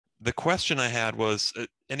The question I had was,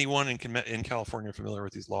 anyone in California familiar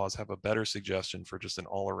with these laws have a better suggestion for just an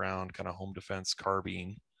all-around kind of home defense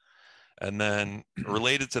carbine? And then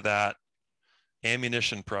related to that,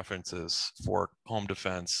 ammunition preferences for home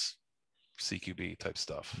defense, CQB type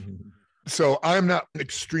stuff. So I'm not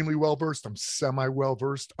extremely well versed. I'm semi well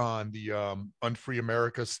versed on the Unfree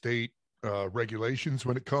America state regulations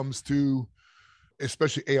when it comes to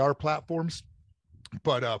especially AR platforms.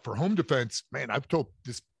 But for home defense, man, I've told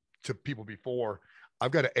this to people before.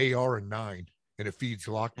 I've got an AR and 9 and it feeds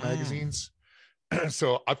Glock magazines.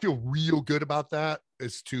 So I feel real good about that,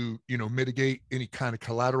 is to, mitigate any kind of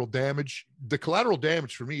collateral damage. The collateral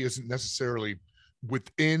damage for me isn't necessarily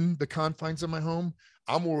within the confines of my home.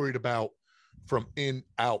 I'm worried about from in,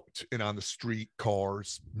 out, and on the street,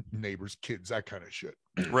 cars, neighbors, kids, that kind of shit.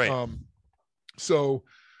 Right. So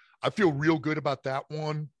I feel real good about that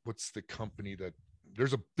one. What's the company that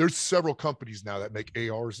there's several companies now that make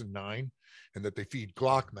ARs and 9 and that they feed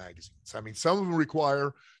Glock magazines. I mean, some of them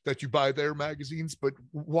require that you buy their magazines, but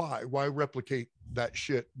why replicate that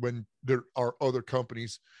shit when there are other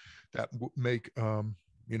companies that make,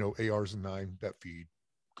 ARs and 9 that feed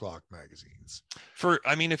Glock magazines?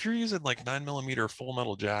 If you're using like 9mm full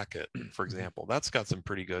metal jacket, for example, that's got some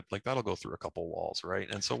pretty good, like that'll go through a couple walls, right?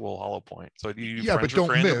 And so will hollow point. So do you but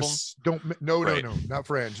don't miss. No, not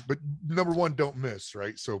fringe. But number one, don't miss,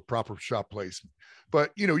 right? So proper shot placement.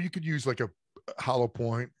 But you could use like a hollow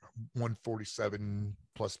point 147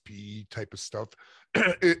 plus P type of stuff,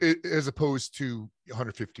 as opposed to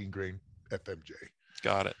 115 grain FMJ.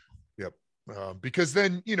 Got it. Yep. Because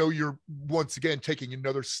then, you're once again taking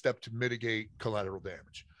another step to mitigate collateral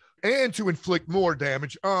damage and to inflict more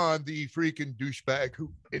damage on the freaking douchebag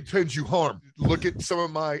who intends you harm. Look at some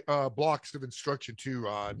of my blocks of instruction too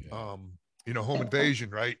on, home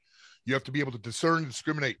invasion, right? You have to be able to discern,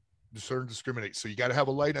 discriminate. So you got to have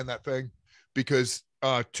a light on that thing, because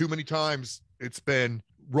too many times it's been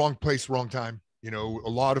wrong place, wrong time. A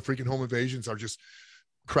lot of freaking home invasions are just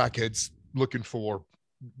crackheads looking for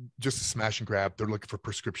just a smash and grab. They're looking for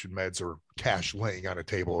prescription meds or cash laying on a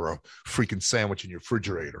table or a freaking sandwich in your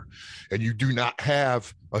refrigerator. And you do not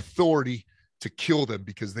have authority to kill them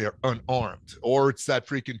because they are unarmed. Or it's that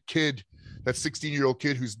freaking kid, that 16-year-old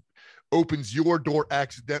kid who's opens your door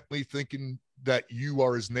accidentally thinking that you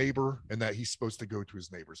are his neighbor and that he's supposed to go to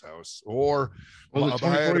his neighbor's house. Or the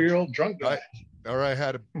 24-year-old drunk guy. I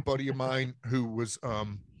had a buddy of mine who was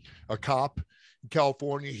a cop in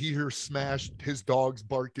California. He hears smashed, his dog's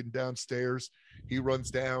barking downstairs. He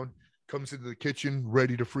runs down, comes into the kitchen,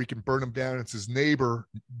 ready to freaking burn him down. It's his neighbor,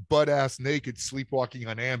 butt-ass naked, sleepwalking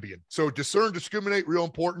on Ambien. So discern, discriminate, real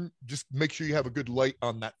important. Just make sure you have a good light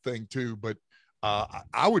on that thing too. But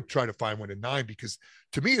I would try to find one in 9, because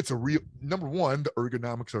to me, it's a real, number one, the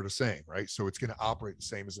ergonomics are the same, right? So it's going to operate the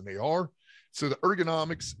same as an AR. So the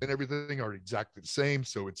ergonomics and everything are exactly the same.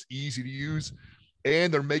 So it's easy to use.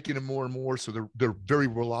 And they're making them more and more, so they're very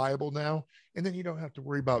reliable now. And then you don't have to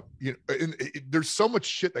worry about, there's so much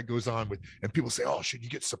shit that goes on with, and people say, oh, should you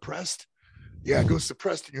get suppressed? Yeah, go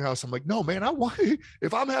suppressed in your house. I'm like, no, man,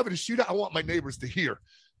 if I'm having a shootout, I want my neighbors to hear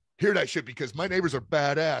that shit, because my neighbors are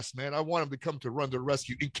badass, man. I want them to come to run their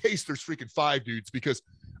rescue in case there's freaking 5 dudes, because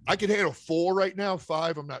I can handle 4 right now.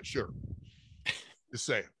 5, I'm not sure. Just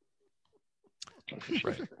saying.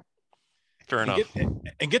 Right. Fair enough.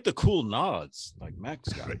 Get the cool nods like Max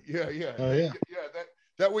got. Right. Yeah. Oh, yeah. Yeah.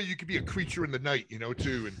 That way you could be a creature in the night,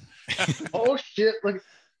 too. And oh shit! Like,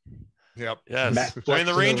 yep. Yes.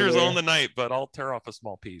 The Rangers own the night, but I'll tear off a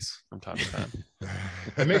small piece from time to time.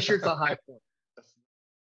 And make sure it's a high point.